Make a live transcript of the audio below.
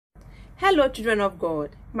Hello children of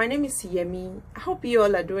God, my name is Yemi. I hope you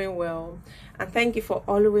all are doing well, and thank you for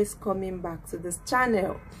always coming back to this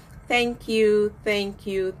channel. Thank you.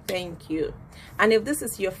 And if this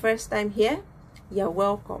is your first time here, you're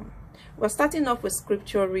welcome. We're starting off with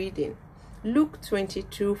scripture reading. Luke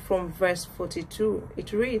 22 from verse 42.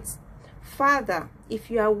 It reads, "Father,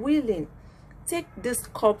 if you are willing, take this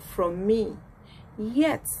cup from me,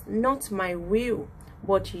 yet not my will,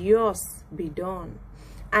 but yours be done."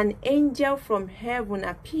 An angel from heaven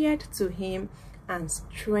appeared to him and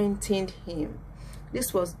strengthened him.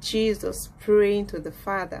 This was Jesus praying to the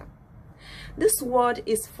Father. This word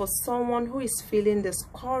is for someone who is feeling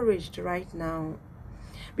discouraged right now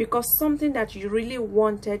because something that you really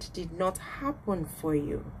wanted did not happen for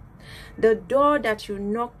you. The door that you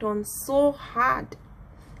knocked on so hard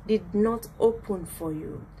did not open for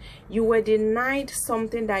you. You were denied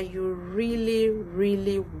something that you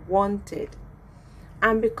really wanted.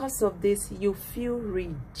 And because of this, you feel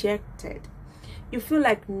rejected. You feel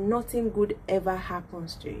like nothing good ever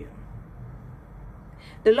happens to you.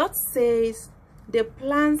 The Lord says, the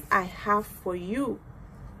plans I have for you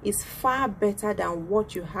is far better than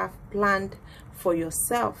what you have planned for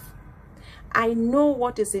yourself. I know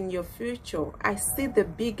what is in your future. I see the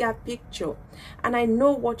bigger picture, and I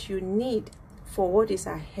know what you need for what is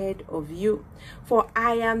ahead of you. For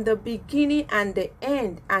I am the beginning and the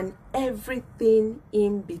end and everything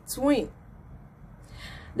in between.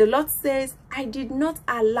 The Lord says, I did not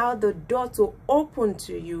allow the door to open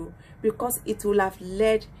to you because it will have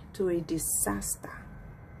led to a disaster.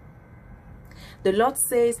 The Lord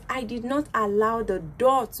says, I did not allow the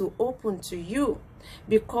door to open to you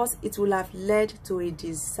because it will have led to a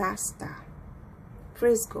disaster.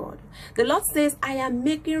 Praise God. The Lord says, I am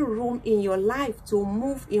making room in your life to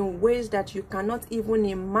move in ways that you cannot even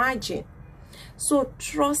imagine. So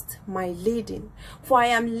trust my leading, for I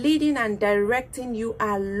am leading and directing you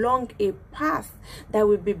along a path that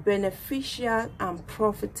will be beneficial and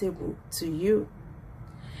profitable to you.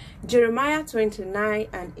 Jeremiah 29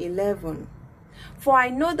 and 11. For I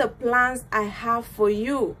know the plans I have for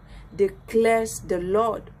you, declares the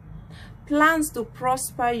Lord. Plans to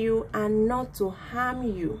prosper you and not to harm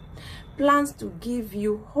you. Plans to give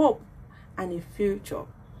you hope and a future.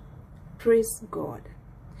 Praise God.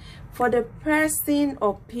 For the person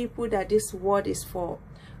or people that this word is for,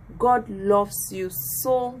 God loves you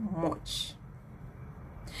so much.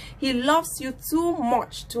 He loves you too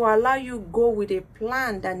much to allow you go with a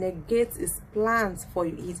plan that negates his plans for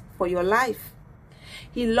your life.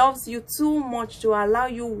 He loves you too much to allow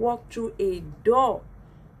you walk through a door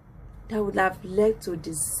that would have led to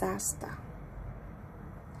disaster.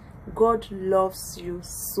 God loves you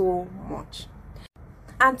so much.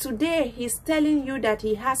 And today he's telling you that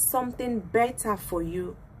he has something better for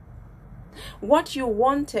you. What you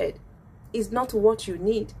wanted is not what you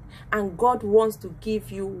need. And God wants to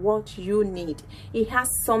give you what you need. He has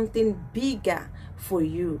something bigger for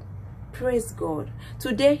you. Praise God.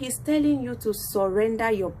 Today he's telling you to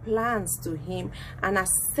surrender your plans to him and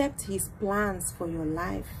accept his plans for your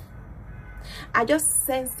life. I just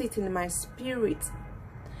sense it in my spirit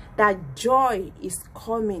that joy is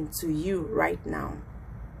coming to you right now.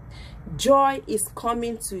 Joy is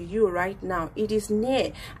coming to you right now. It is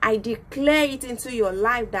near. I declare it into your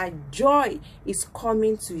life that joy is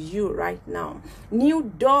coming to you right now. New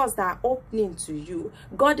doors are opening to you.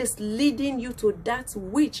 God is leading you to that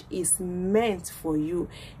which is meant for you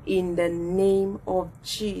in the name of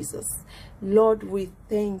Jesus. Lord, we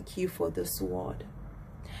thank you for this word.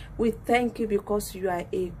 We thank you because you are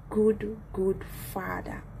a good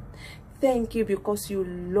Father. Thank you because you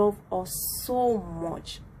love us so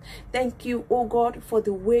much. Thank you, oh God, for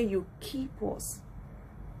the way you keep us,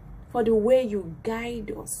 for the way you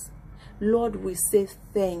guide us. Lord, we say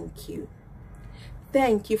thank you.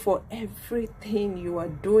 Thank you for everything you are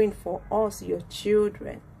doing for us, your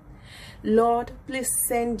children. Lord, please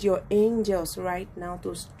send your angels right now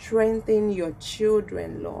to strengthen your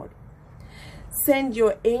children, Lord. Send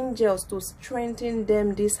your angels to strengthen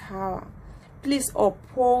them this hour. Please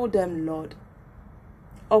uphold them, Lord.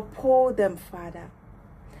 Uphold them, Father.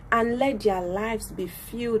 And let their lives be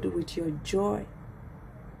filled with your joy.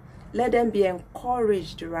 Let them be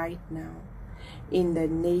encouraged right now. In the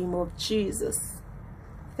name of Jesus.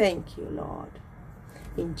 Thank you, Lord.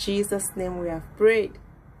 In Jesus' name we have prayed.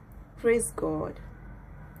 Praise God.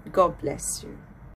 God bless you.